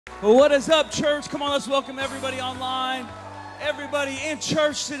Well, what is up, church? Come on, let's welcome everybody online, everybody in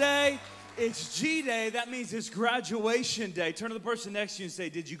church today. It's G-Day. That means it's graduation day. Turn to the person next to you and say,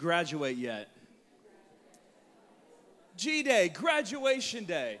 did you graduate yet? G-Day, graduation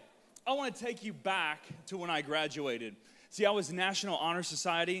day. I want to take you back to when I graduated. See, I was National Honor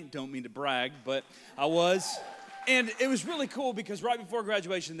Society. Don't mean to brag, but I was. And it was really cool because right before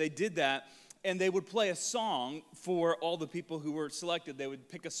graduation, they did that. And they would play a song for all the people who were selected. They would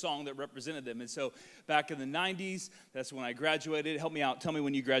pick a song that represented them. And so back in the 90s, that's when I graduated. Help me out. Tell me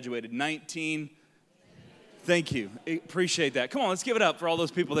when you graduated. 19. Thank you. Appreciate that. Come on, let's give it up for all those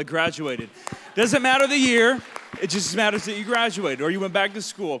people that graduated. Doesn't matter the year. It just matters that you graduated or you went back to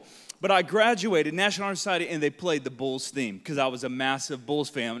school. But I graduated, National Honor Society, and they played the Bulls theme because I was a massive Bulls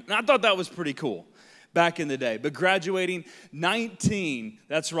fan. And I thought that was pretty cool back in the day. But graduating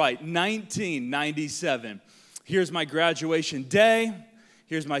 1997. Here's my graduation day.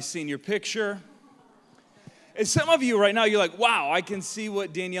 Here's my senior picture. And some of you right now, you're like, wow, I can see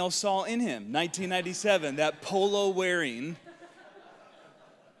what Danielle saw in him. 1997, that polo wearing.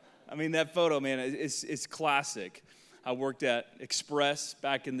 I mean, that photo, man, it's classic. I worked at Express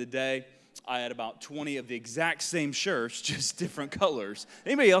back in the day. I had about 20 of the exact same shirts, just different colors.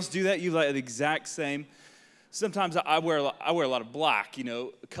 Anybody else do that? You like the exact same? Sometimes I wear a lot of black, you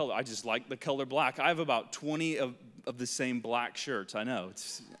know, color. I just like the color black. I have about 20 of the same black shirts. I know.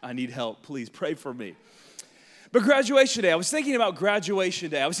 I need help. Please pray for me. But graduation day, I was thinking about graduation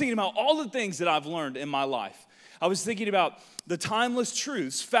day. I was thinking about all the things that I've learned in my life. I was thinking about the timeless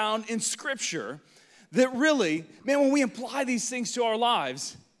truths found in Scripture that really, man, when we apply these things to our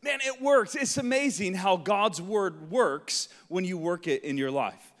lives, man, it works. It's amazing how God's word works when you work it in your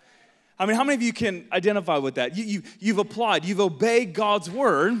life. I mean, how many of you can identify with that? You've applied, you've obeyed God's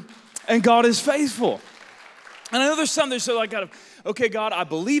word, and God is faithful. And I know there's some that are like, okay, God, I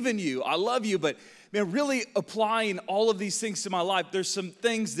believe in you, I love you, but man, really applying all of these things to my life, there's some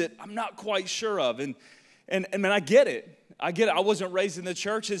things that I'm not quite sure of. And man, I get it. I wasn't raised in the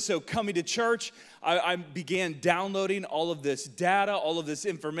church, and so coming to church, I began downloading all of this data, all of this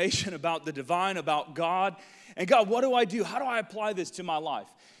information about the divine, about God. And God, what do I do? How do I apply this to my life?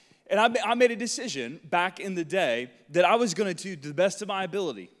 And I made a decision back in the day that I was going to the best of my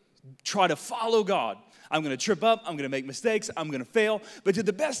ability, try to follow God. I'm going to trip up. I'm going to make mistakes. I'm going to fail. But to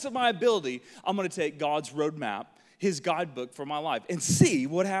the best of my ability, I'm going to take God's roadmap, his guidebook for my life, and see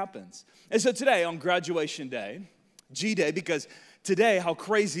what happens. And so today on graduation day, G-Day, because today, how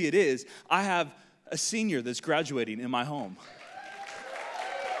crazy it is, I have a senior that's graduating in my home.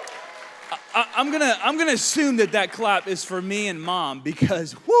 I'm gonna assume that clap is for me and mom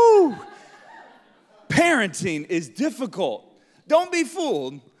because, whoo, parenting is difficult. Don't be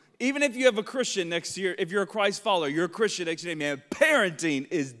fooled. Even if you have a Christian next to you, if you're a Christ follower, you're a Christian next to you, man, parenting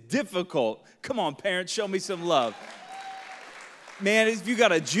is difficult. Come on, parents, show me some love. Man, if you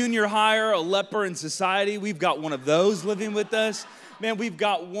got a junior hire, a leper in society, we've got one of those living with us. Man, we've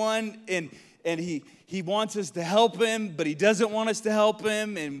got one, and he wants us to help him, but he doesn't want us to help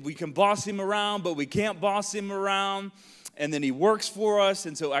him, and we can boss him around, but we can't boss him around. And then he works for us,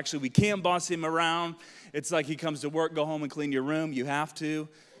 and so actually we can't boss him around. It's like he comes to work, go home and clean your room. You have to.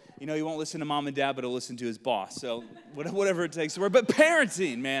 You know, he won't listen to mom and dad, but he'll listen to his boss. So whatever it takes to work. But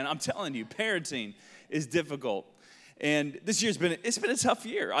parenting, man, I'm telling you, parenting is difficult. And this year's been a tough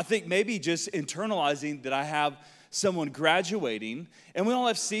year. I think maybe just internalizing that I have someone graduating, and we all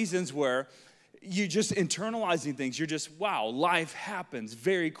have seasons where you're just internalizing things. You're just, wow, life happens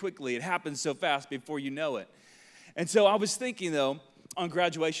very quickly. It happens so fast before you know it. And so I was thinking, though, on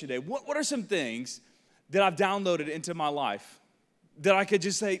graduation day, what are some things that I've downloaded into my life that I could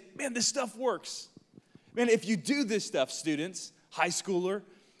just say, man, this stuff works. Man, if you do this stuff, students, high schooler,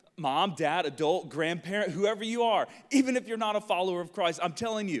 mom, dad, adult, grandparent, whoever you are, even if you're not a follower of Christ, I'm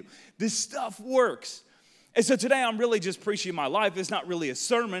telling you, this stuff works. And so today I'm really just preaching my life. It's not really a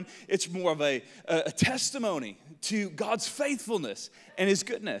sermon. It's more of a testimony to God's faithfulness and his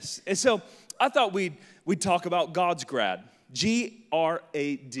goodness. And so I thought we'd talk about God's grad,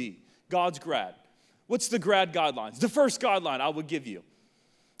 G-R-A-D, God's grad. What's the grad guidelines? The first guideline I would give you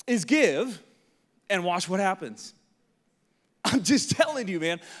is give and watch what happens. I'm just telling you,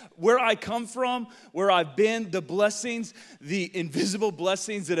 man, where I come from, where I've been, the blessings, the invisible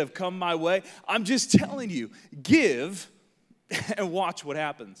blessings that have come my way, I'm just telling you, give and watch what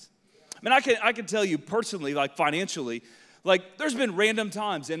happens. I mean, I can tell you personally, like financially, like there's been random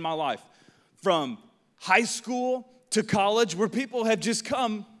times in my life from high school to college where people have just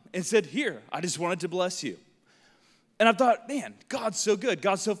come and said, here, I just wanted to bless you. And I thought, man, God's so good.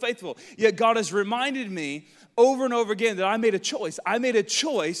 God's so faithful. Yet God has reminded me over and over again that I made a choice. I made a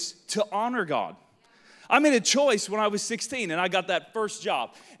choice to honor God. I made a choice when I was 16 and I got that first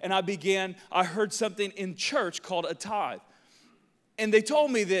job. And I heard something in church called a tithe. And they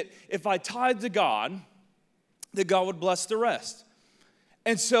told me that if I tithed to God, that God would bless the rest.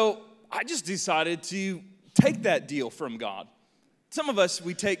 And so I just decided to take that deal from God. Some of us,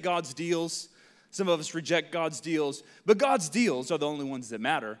 we take God's deals. Some of us reject God's deals. But God's deals are the only ones that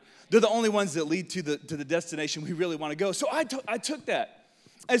matter. They're the only ones that lead to the destination we really want to go. So I took that.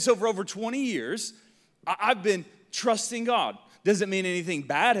 And so for over 20 years, I've been trusting God. Doesn't mean anything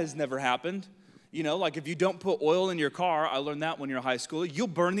bad has never happened. You know, like if you don't put oil in your car, I learned that when you're in high school, you'll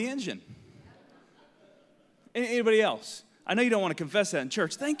burn the engine. Anybody else? I know you don't want to confess that in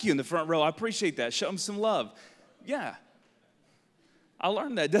church. Thank you in the front row. I appreciate that. Show them some love. Yeah. I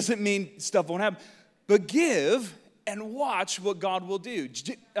learned that. Doesn't mean stuff won't happen. But give and watch what God will do.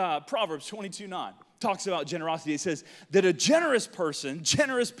 Proverbs 22:9 talks about generosity. It says that a generous person,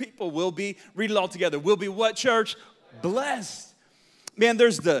 generous people will be, read it all together, will be what, church? Blessed. Man,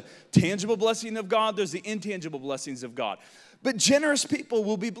 there's the tangible blessing of God. There's the intangible blessings of God. But generous people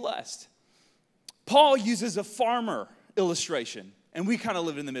will be blessed. Paul uses a farmer illustration. And we kind of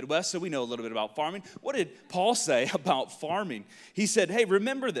live in the Midwest, so we know a little bit about farming. What did Paul say about farming? He said, hey,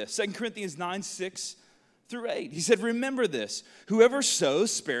 remember this. 2 Corinthians 9:6-8. He said, remember this. Whoever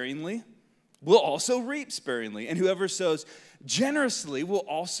sows sparingly will also reap sparingly. And whoever sows generously will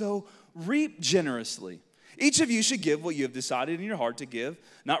also reap generously. Each of you should give what you have decided in your heart to give,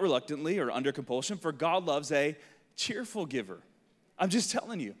 not reluctantly or under compulsion, for God loves a cheerful giver. I'm just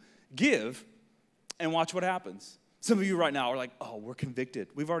telling you, give and watch what happens. Some of you right now are like, oh, we're convicted.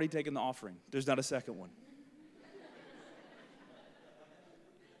 We've already taken the offering. There's not a second one.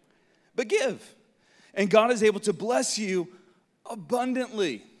 But give. And God is able to bless you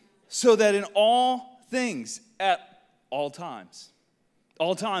abundantly so that in all things, at all times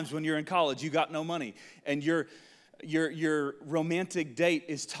when you're in college, you got no money, and your romantic date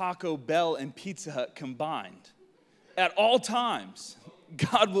is Taco Bell and Pizza Hut combined. At all times,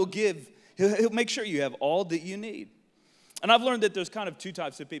 God will give. He'll make sure you have all that you need. And I've learned that there's kind of two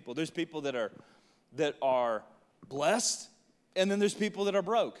types of people. There's people that are blessed, and then there's people that are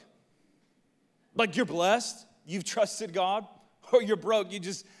broke. Like you're blessed, you've trusted God, or you're broke,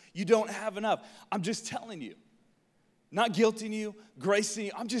 you don't have enough. I'm just telling you. Not guilting you, gracing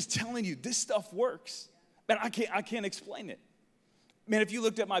you. I'm just telling you, this stuff works. Man, I can't explain it. Man, if you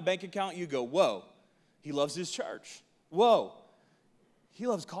looked at my bank account, you go, whoa, he loves his church. Whoa, he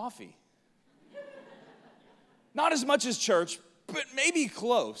loves coffee. Not as much as church, but maybe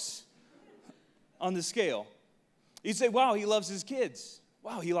close on the scale. You'd say, wow, he loves his kids.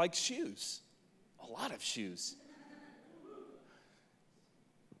 Wow, he likes shoes. A lot of shoes.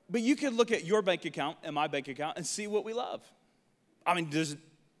 But you could look at your bank account and my bank account and see what we love. I mean,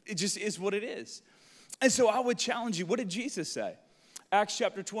 it just is what it is. And so I would challenge you, what did Jesus say? Acts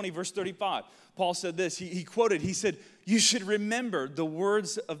chapter 20, verse 35. Paul said this, he quoted, he said, you should remember the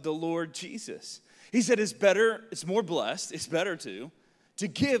words of the Lord Jesus. He said, it's more blessed, it's better to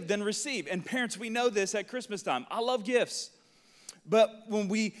give than receive. And parents, we know this at Christmas time. I love gifts. But when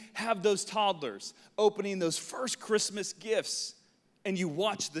we have those toddlers opening those first Christmas gifts, and you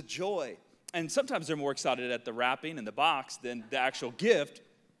watch the joy, and sometimes they're more excited at the wrapping and the box than the actual gift,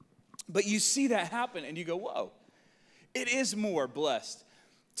 but you see that happen, and you go, whoa, it is more blessed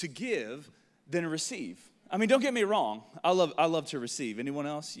to give than receive. I mean, don't get me wrong. I love to receive. Anyone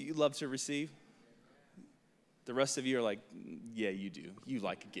else? You love to receive? The rest of you are like, yeah, you do. You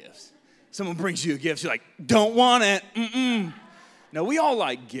like gifts. Someone brings you a gift, you're like, don't want it. Mm-mm. No, we all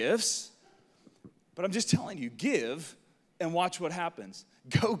like gifts, but I'm just telling you, give and watch what happens.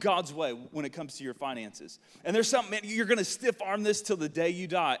 Go God's way when it comes to your finances. And there's something, man, you're going to stiff arm this till the day you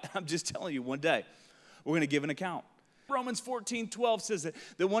die. I'm just telling you, one day, we're going to give an account. Romans 14:12 says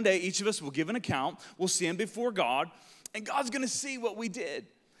that one day each of us will give an account. We'll stand before God, and God's going to see what we did.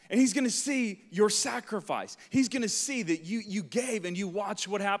 And he's going to see your sacrifice. He's going to see that you gave and you watch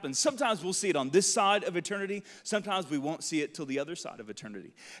what happens. Sometimes we'll see it on this side of eternity. Sometimes we won't see it till the other side of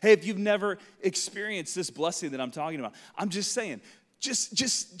eternity. Hey, if you've never experienced this blessing that I'm talking about, I'm just saying,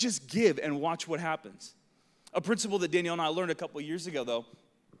 just give and watch what happens. A principle that Danielle and I learned a couple years ago, though,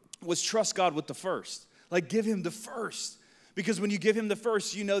 was trust God with the first. Like, give him the first. Because when you give him the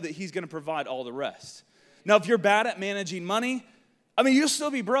first, you know that he's going to provide all the rest. Now, if you're bad at managing money, I mean, you'll still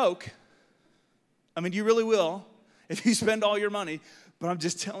be broke. I mean, you really will if you spend all your money. But I'm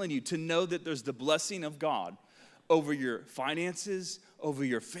just telling you to know that there's the blessing of God over your finances, over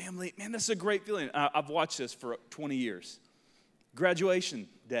your family. Man, that's a great feeling. I've watched this for 20 years. Graduation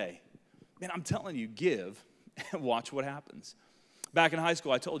day. Man, I'm telling you, give and watch what happens. Back in high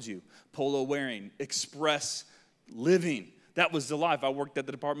school, I told you, polo wearing, express living. That was the life. I worked at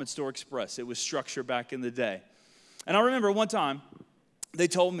the department store Express. It was structure back in the day. And I remember one time, they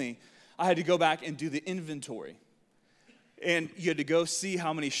told me I had to go back and do the inventory. And you had to go see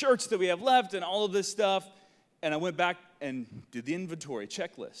how many shirts that we have left and all of this stuff. And I went back and did the inventory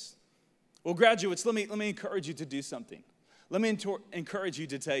checklist. Well, graduates, let me encourage you to do something. Let me encourage you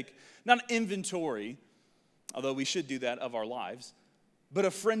to take, not an inventory, although we should do that of our lives, but a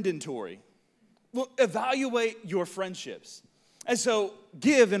friendentory. Well, evaluate your friendships. And so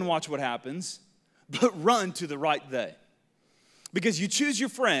give and watch what happens, but run to the right they. Because you choose your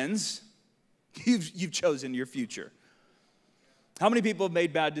friends, you've chosen your future. How many people have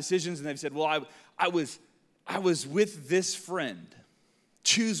made bad decisions and they've said, well, I was with this friend.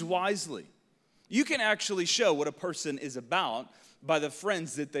 Choose wisely. You can actually show what a person is about by the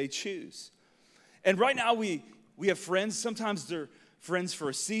friends that they choose. And right now we have friends. Sometimes they're friends for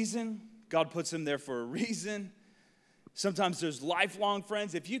a season. God puts them there for a reason. Sometimes there's lifelong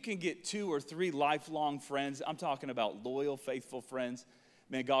friends. If you can get 2 or 3 lifelong friends, I'm talking about loyal, faithful friends,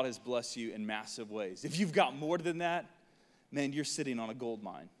 man, God has blessed you in massive ways. If you've got more than that, man, you're sitting on a gold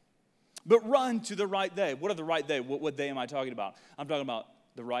mine. But run to the right they. What are the right they? What they am I talking about? I'm talking about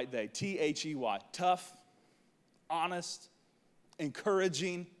the right they. T-H-E-Y. Tough, honest,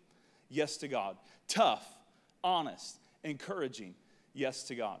 encouraging, yes to God. Tough, honest, encouraging, yes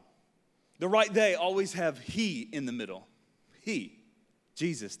to God. The right they always have he in the middle. He,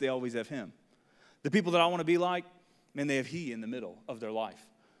 Jesus, they always have him. The people that I want to be like, man, they have he in the middle of their life,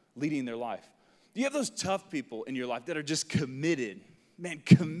 leading their life. Do you have those tough people in your life that are just committed, man,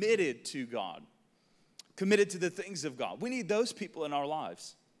 committed to God, committed to the things of God? We need those people in our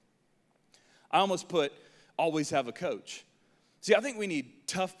lives. I almost put always have a coach. See, I think we need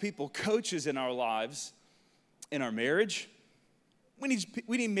tough people, coaches in our lives, in our marriage.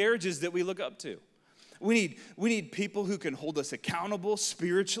 We need marriages that we look up to. We need people who can hold us accountable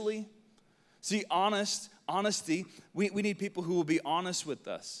spiritually. See, honesty, we need people who will be honest with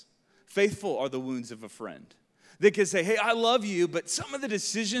us. Faithful are the wounds of a friend. They can say, hey, I love you, but some of the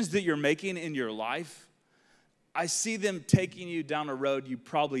decisions that you're making in your life, I see them taking you down a road you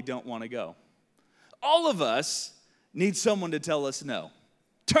probably don't want to go. All of us need someone to tell us no.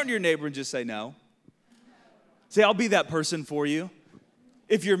 Turn to your neighbor and just say no. Say, I'll be that person for you.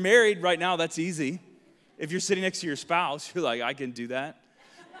 If you're married right now, that's easy. If you're sitting next to your spouse, you're like, I can do that.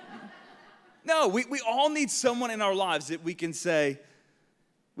 No, we all need someone in our lives that we can say,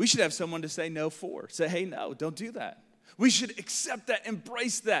 we should have someone to say no for. Say, hey, no, don't do that. We should accept that,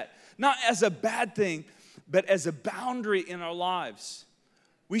 embrace that, not as a bad thing, but as a boundary in our lives.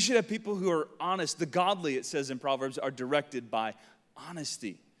 We should have people who are honest. The godly, it says in Proverbs, are directed by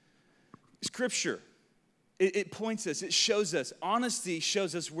honesty. Scripture, it points us, it shows us. Honesty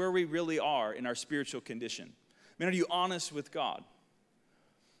shows us where we really are in our spiritual condition. Man, are you honest with God?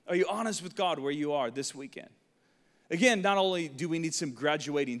 Are you honest with God where you are this weekend? Again, not only do we need some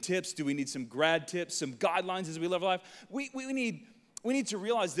graduating tips, do we need some grad tips, some guidelines as we live our life, we need to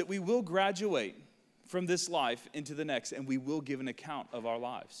realize that we will graduate from this life into the next, and we will give an account of our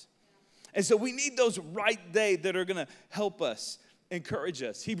lives. And so we need those right they that are going to help us, encourage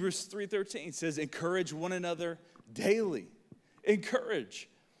us. Hebrews 3:13 says, encourage one another daily. Encourage.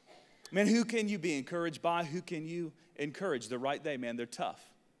 Man, who can you be encouraged by? Who can you encourage? The right they, man, they're tough.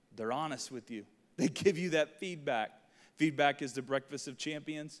 They're honest with you. They give you that feedback. Feedback is the breakfast of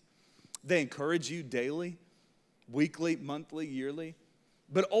champions. They encourage you daily, weekly, monthly, yearly.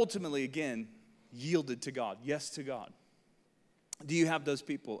 But ultimately, again, yielded to God. Yes to God. Do you have those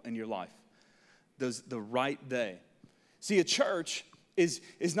people in your life? The right they. See, a church is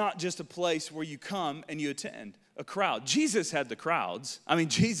not just a place where you come and you attend a crowd. Jesus had the crowds.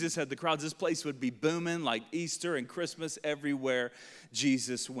 Jesus had the crowds. This place would be booming like Easter and Christmas everywhere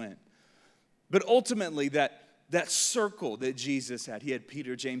Jesus went. But ultimately, that circle that Jesus had, he had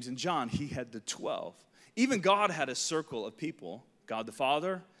Peter, James, and John. He had the 12. Even God had a circle of people. God the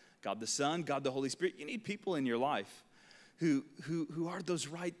Father, God the Son, God the Holy Spirit. You need people in your life who are those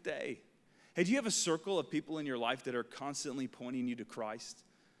right they. Hey, do you have a circle of people in your life that are constantly pointing you to Christ?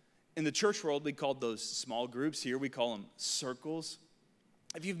 In the church world, we call those small groups. Here we call them circles.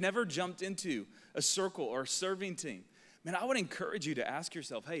 If you've never jumped into a circle or a serving team, man, I would encourage you to ask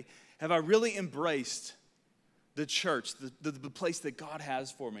yourself, hey, have I really embraced the church, the place that God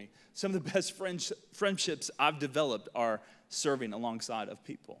has for me? Some of the best friendships I've developed are serving alongside of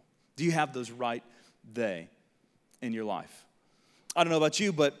people. Do you have those right they in your life? I don't know about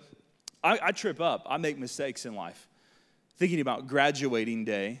you, but I trip up. I make mistakes in life. Thinking about graduation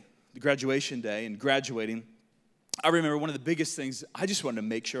day and graduating, I remember one of the biggest things, I just wanted to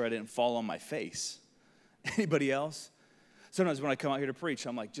make sure I didn't fall on my face. Anybody else? Sometimes when I come out here to preach,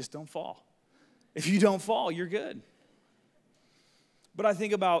 I'm like, just don't fall. If you don't fall, you're good. But I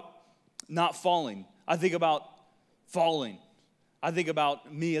think about not falling. I think about falling. I think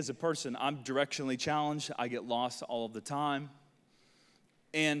about me as a person. I'm directionally challenged. I get lost all of the time.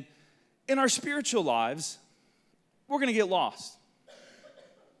 And in our spiritual lives, we're going to get lost.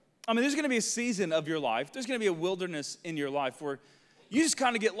 I mean, there's going to be a season of your life. There's going to be a wilderness in your life where you just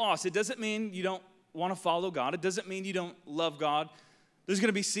kind of get lost. It doesn't mean you don't want to follow God. It doesn't mean you don't love God. There's going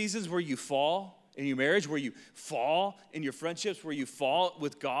to be seasons where you fall in your marriage, where you fall in your friendships, where you fall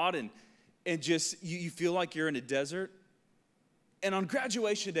with God, and just you feel like you're in a desert. And on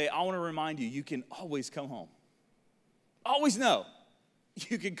graduation day, I want to remind you, you can always come home. Always know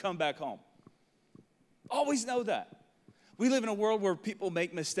you can come back home. Always know that. We live in a world where people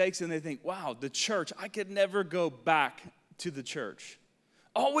make mistakes and they think, wow, the church, I could never go back to the church.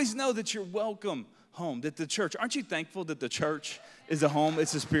 Always know that you're welcome home, that the church, aren't you thankful that the church is a home?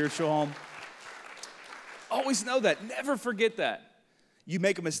 It's a spiritual home. Always know that. Never forget that. You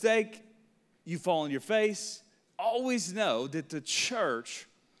make a mistake, you fall on your face. Always know that the church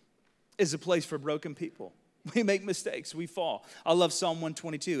is a place for broken people. We make mistakes, we fall. I love Psalm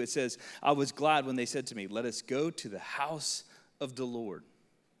 122. It says, I was glad when they said to me, let us go to the house of the Lord.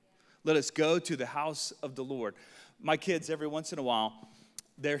 Let us go to the house of the Lord. My kids, every once in a while,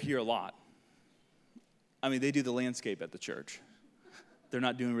 they're here a lot. I mean, they do the landscape at the church. They're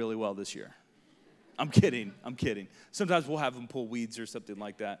not doing really well this year. I'm kidding. Sometimes we'll have them pull weeds or something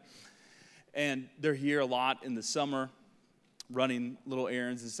like that. And they're here a lot in the summer, running little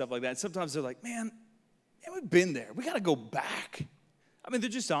errands and stuff like that. And sometimes they're like, man, we've been there. We got to go back. I mean, they're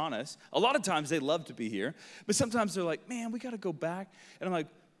just honest. A lot of times they love to be here. But sometimes they're like, man, we got to go back. And I'm like,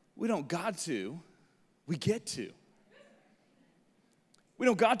 we don't got to. We get to. We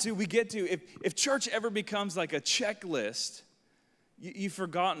don't got to. We get to. If church ever becomes like a checklist, you've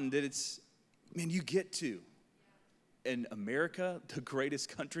forgotten that it's, man, you get to. In America, the greatest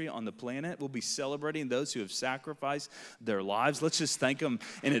country on the planet, we'll be celebrating those who have sacrificed their lives. Let's just thank them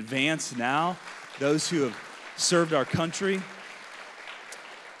in advance now, those who have served our country.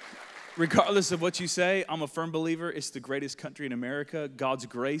 Regardless of what you say, I'm a firm believer it's the greatest country in America. God's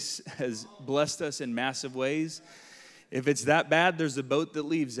grace has blessed us in massive ways. If it's that bad, there's a boat that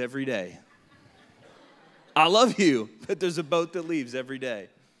leaves every day. I love you, but there's a boat that leaves every day.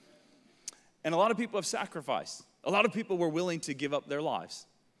 And a lot of people have sacrificed. A lot of people were willing to give up their lives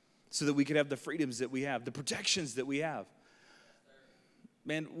so that we could have the freedoms that we have, the protections that we have.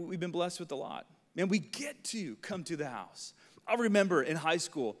 Man, we've been blessed with a lot. Man, we get to come to the house. I remember in high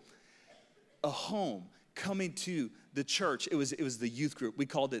school, a home coming to the church. It was the youth group. We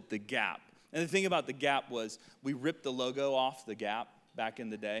called it the Gap. And the thing about the Gap was we ripped the logo off the Gap back in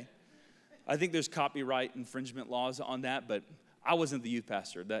the day. I think there's copyright infringement laws on that, but I wasn't the youth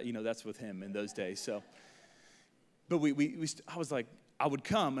pastor. That's with him in those days. So, but I was like, I would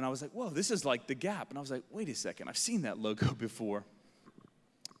come and I was like, whoa, this is like the Gap. And I was like, wait a second, I've seen that logo before.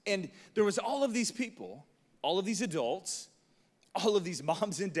 And there was all of these people, all of these adults, all of these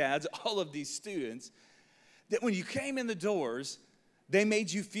moms and dads, all of these students, that when you came in the doors, they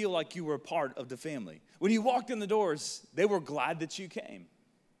made you feel like you were a part of the family. When you walked in the doors, they were glad that you came.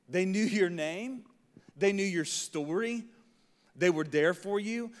 They knew your name. They knew your story. They were there for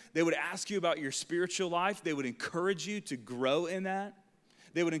you. They would ask you about your spiritual life. They would encourage you to grow in that.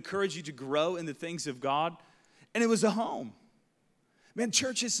 They would encourage you to grow in the things of God. And it was a home. Man,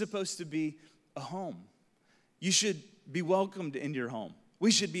 church is supposed to be a home. You should be welcomed in your home.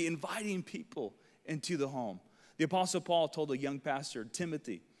 We should be inviting people into the home. The Apostle Paul told a young pastor,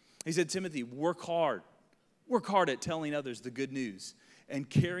 Timothy, he said, Timothy, work hard. Work hard at telling others the good news and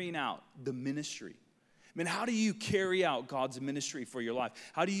carrying out the ministry. I mean, how do you carry out God's ministry for your life?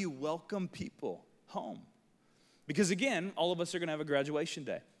 How do you welcome people home? Because again, all of us are going to have a graduation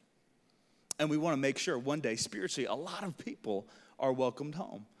day. And we want to make sure one day, spiritually, a lot of people are welcomed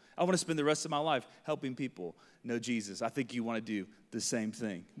home. I want to spend the rest of my life helping people know Jesus. I think you want to do the same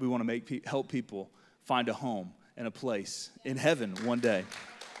thing. We want to help people find a home and a place in heaven one day.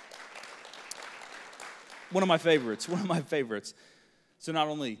 One of my favorites. So not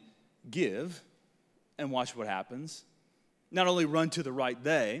only give and watch what happens, not only run to the right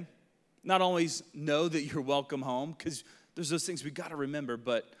day, not always know that you're welcome home, because there's those things we got to remember.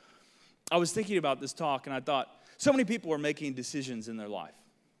 But I was thinking about this talk, and I thought, so many people are making decisions in their life.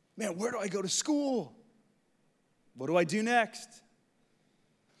 Man, where do I go to school? What do I do next?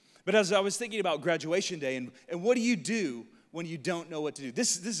 But as I was thinking about graduation day, and what do you do when you don't know what to do?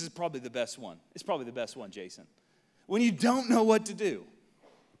 This is probably the best one. It's probably the best one, Jason. When you don't know what to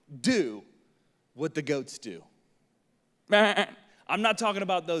do what the goats do. I'm not talking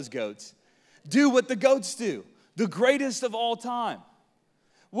about those goats. Do what the goats do, the greatest of all time.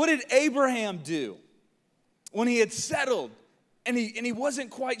 What did Abraham do when he had settled and he wasn't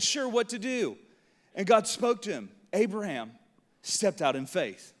quite sure what to do? And God spoke to him. Abraham stepped out in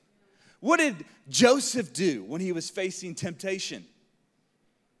faith. What did Joseph do when he was facing temptation?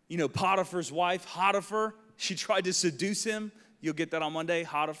 You know, Potiphar's wife, Potiphar, she tried to seduce him. You'll get that on Monday.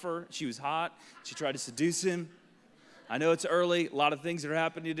 Potiphar, she was hot. She tried to seduce him. I know it's early. A lot of things are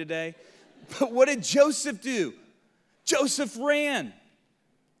happening today. But what did Joseph do? Joseph ran.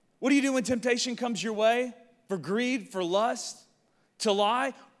 What do you do when temptation comes your way? For greed, for lust, to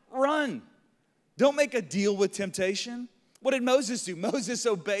lie? Run. Don't make a deal with temptation. What did Moses do? Moses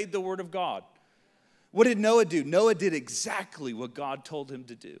obeyed the word of God. What did Noah do? Noah did exactly what God told him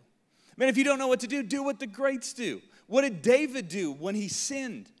to do. Man, if you don't know what to do what the greats do. What did David do when he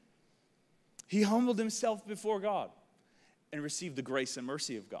sinned? He humbled himself before God and received the grace and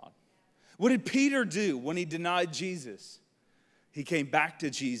mercy of God. What did Peter do when he denied Jesus? He came back to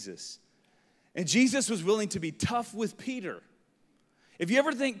Jesus. And Jesus was willing to be tough with Peter. If you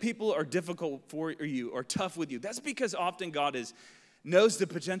ever think people are difficult for you or tough with you, that's because often God knows the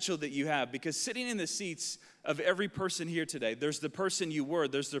potential that you have. Because sitting in the seats of every person here today, there's the person you were,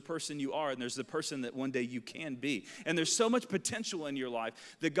 there's the person you are, and there's the person that one day you can be. And there's so much potential in your life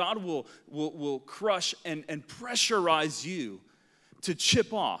that God will crush and pressurize you to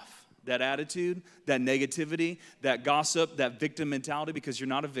chip off that attitude, that negativity, that gossip, that victim mentality, because you're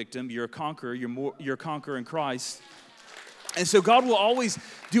not a victim, you're a conqueror, you're a conqueror in Christ. And so God will always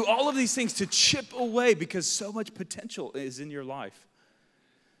do all of these things to chip away because so much potential is in your life.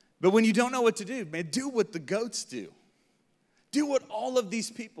 But when you don't know what to do, man, do what the goats do. Do what all of these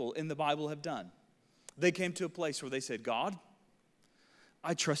people in the Bible have done. They came to a place where they said, God,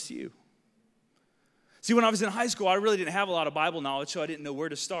 I trust you. See, when I was in high school, I really didn't have a lot of Bible knowledge, so I didn't know where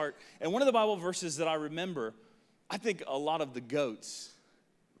to start. And one of the Bible verses that I remember, I think a lot of the goats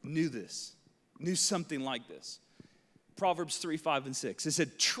knew something like this. Proverbs 3, 5, and 6. It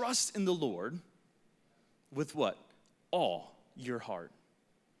said, trust in the Lord with what? All your heart.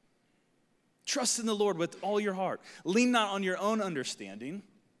 Trust in the Lord with all your heart. Lean not on your own understanding.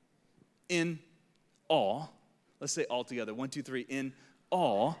 In all. Let's say all together. 1, 2, 3. In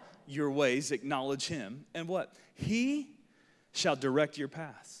all your ways acknowledge him. And what? He shall direct your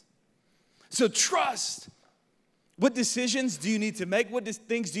paths. So trust. What decisions do you need to make? What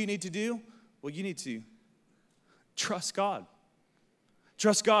things do you need to do? Well, you need to trust God.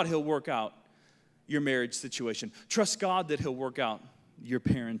 Trust God, he'll work out your marriage situation. Trust God that he'll work out your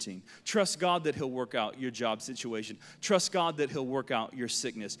parenting. Trust God that he'll work out your job situation. Trust God that he'll work out your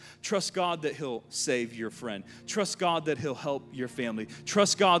sickness. Trust God that he'll save your friend. Trust God that he'll help your family.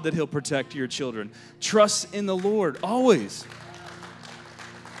 Trust God that he'll protect your children. Trust in the Lord always.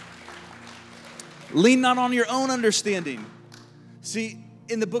 Lean not on your own understanding. See,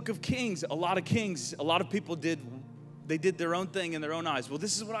 in the book of Kings, a lot of people did their own thing in their own eyes. Well,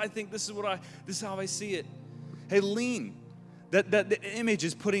 this is what I think, this is how I see it. Hey, lean. That image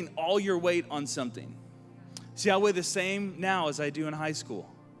is putting all your weight on something. See, I weigh the same now as I do in high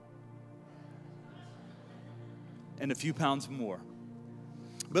school. And a few pounds more.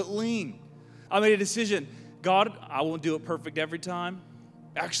 But lean. I made a decision. God, I won't do it perfect every time.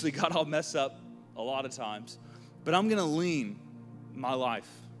 Actually, God, I'll mess up a lot of times. But I'm going to lean my life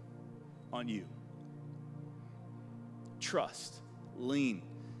on you. Trust, lean,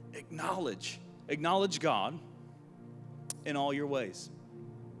 acknowledge God in all your ways.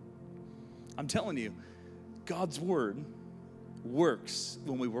 I'm telling you, God's word works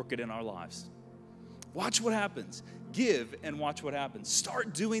when we work it in our lives. Watch what happens. Give and watch what happens.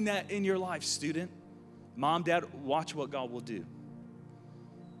 Start doing that in your life, student. Mom, dad, watch what God will do.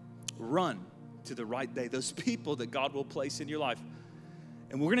 Run to the right day. Those people that God will place in your life.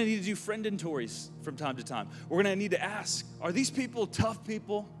 And we're going to need to do friend inventories from time to time. We're going to need to ask, are these people tough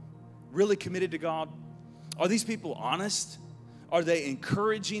people, really committed to God? Are these people honest? Are they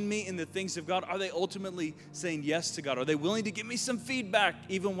encouraging me in the things of God? Are they ultimately saying yes to God? Are they willing to give me some feedback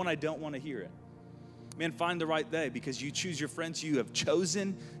even when I don't want to hear it? Man, find the right day because you choose your friends. You have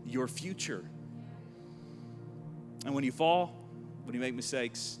chosen your future. And when you fall, when you make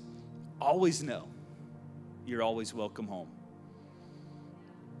mistakes, always know you're always welcome home.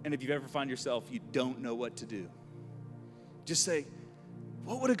 And if you ever find yourself, you don't know what to do, just say,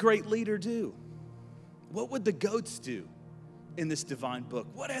 what would a great leader do? What would the goats do in this divine book?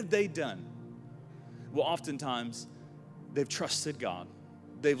 What have they done? Well, oftentimes, they've trusted God.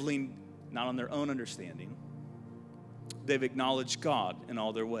 They've leaned not on their own understanding, they've acknowledged God in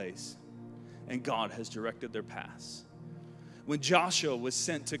all their ways, and God has directed their paths. When Joshua was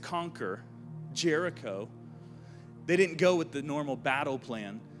sent to conquer Jericho, they didn't go with the normal battle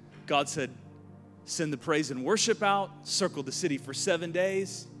plan. God said, send the praise and worship out, circle the city for 7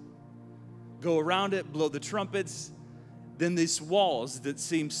 days, go around it, blow the trumpets. Then these walls that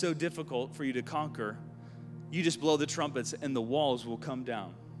seem so difficult for you to conquer, you just blow the trumpets and the walls will come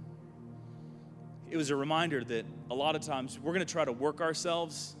down. It was a reminder that a lot of times we're going to try to work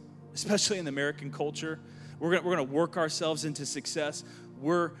ourselves, especially in the American culture. We're going to work ourselves into success.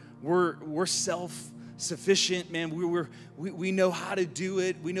 We're self-sufficient, man. We know how to do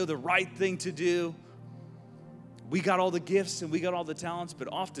it. We know the right thing to do. We got all the gifts and we got all the talents, but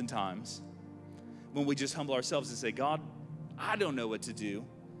oftentimes when we just humble ourselves and say, God, I don't know what to do,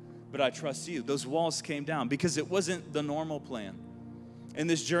 but I trust you. Those walls came down because it wasn't the normal plan. In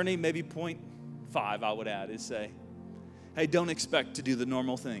this journey, maybe point 5, I would add, is say, hey, don't expect to do the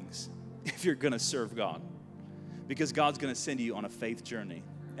normal things if you're going to serve God, because God's going to send you on a faith journey,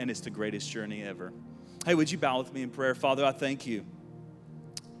 and it's the greatest journey ever. Hey, would you bow with me in prayer? Father, I thank you.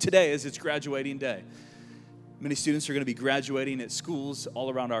 Today, as it's graduating day, many students are going to be graduating at schools all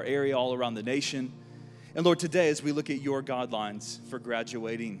around our area, all around the nation. And Lord, today, as we look at your guidelines for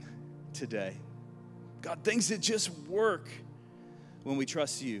graduating today, God, things that just work when we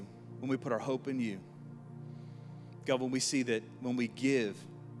trust you, when we put our hope in you. God, when we see that when we give,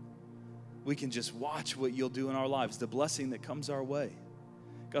 we can just watch what you'll do in our lives, the blessing that comes our way.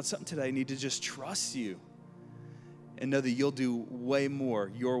 God, something today, I need to just trust you and know that you'll do way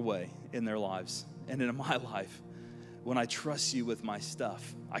more your way in their lives and in my life when I trust you with my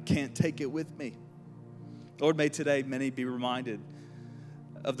stuff. I can't take it with me. Lord, may today many be reminded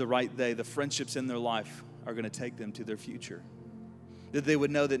of the right day, the friendships in their life are going to take them to their future. That they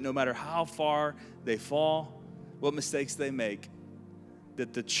would know that no matter how far they fall, what mistakes they make,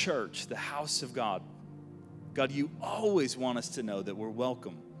 that the church, the house of God, God, you always want us to know that we're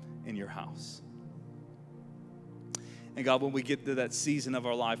welcome in your house. And God, when we get to that season of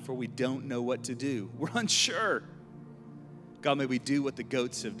our life where we don't know what to do, we're unsure, God, may we do what the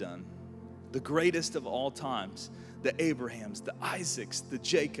goats have done. The greatest of all times, the Abrahams, the Isaacs, the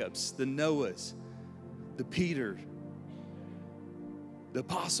Jacobs, the Noahs, the Peter, the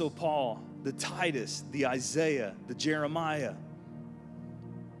Apostle Paul, the Titus, the Isaiah, the Jeremiah.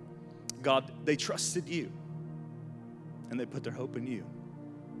 God, they trusted you and they put their hope in you.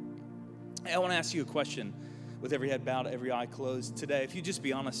 Hey, I want to ask you a question with every head bowed, every eye closed today. If you just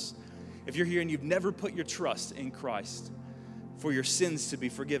be honest, if you're here and you've never put your trust in Christ for your sins to be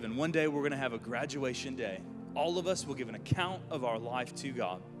forgiven, one day we're going to have a graduation day. All of us will give an account of our life to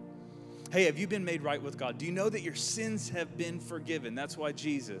God. Hey, have you been made right with God? Do you know that your sins have been forgiven? That's why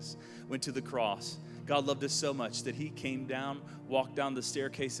Jesus went to the cross. God loved us so much that he came down, walked down the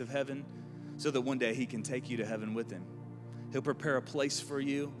staircase of heaven so that one day he can take you to heaven with him. He'll prepare a place for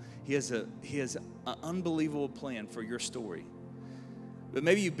you. He has an unbelievable plan for your story. But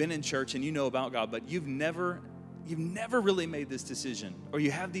maybe you've been in church and you know about God, but you've never really made this decision, or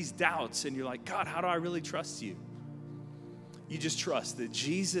you have these doubts and you're like, God, how do I really trust you? You just trust that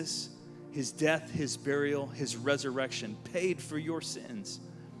Jesus, his death, his burial, his resurrection paid for your sins.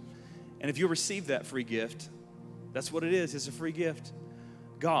 And if you receive that free gift, that's what it is. It's a free gift.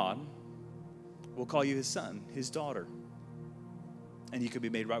 God will call you his son, his daughter, and you can be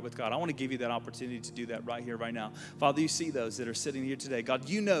made right with God. I want to give you that opportunity to do that right here, right now. Father, you see those that are sitting here today. God,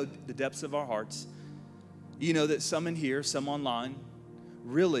 you know the depths of our hearts. You know that some in here, some online,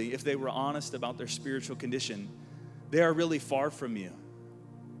 really, if they were honest about their spiritual condition, they are really far from you.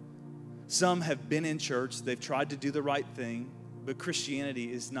 Some have been in church, they've tried to do the right thing, but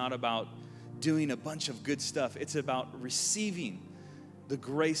Christianity is not about doing a bunch of good stuff. It's about receiving the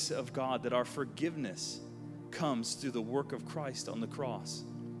grace of God, that our forgiveness comes through the work of Christ on the cross.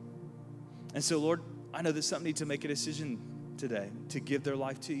 And so, Lord, I know that some need to make a decision today to give their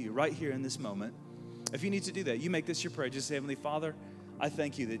life to you right here in this moment. If you need to do that, you make this your prayer. Just say, Heavenly Father, I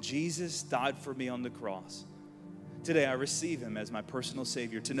thank you that Jesus died for me on the cross. Today, I receive him as my personal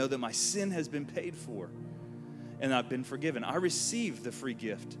Savior, to know that my sin has been paid for and I've been forgiven. I receive the free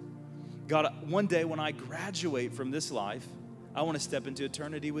gift. God, one day when I graduate from this life, I want to step into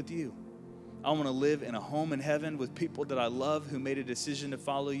eternity with you. I want to live in a home in heaven with people that I love who made a decision to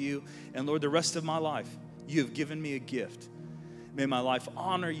follow you. And Lord, the rest of my life, you have given me a gift. May my life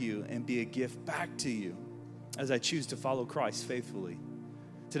honor you and be a gift back to you as I choose to follow Christ faithfully.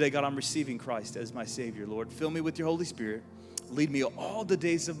 Today, God, I'm receiving Christ as my Savior. Lord, fill me with your Holy Spirit. Lead me all the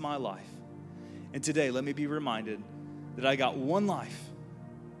days of my life. And today, let me be reminded that I got one life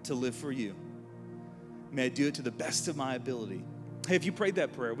to live for you. May I do it to the best of my ability. Hey, if you prayed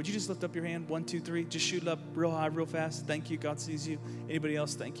that prayer, would you just lift up your hand? 1, 2, 3. Just shoot it up real high, real fast. Thank you. God sees you. Anybody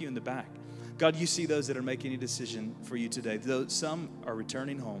else? Thank you in the back. God, you see those that are making a decision for you today. Though some are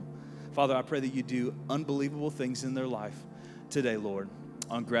returning home. Father, I pray that you do unbelievable things in their life today, Lord,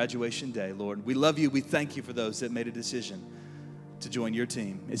 on graduation day, Lord. We love you. We thank you for those that made a decision to join your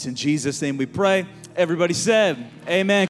team. It's in Jesus' name we pray. Everybody said, amen.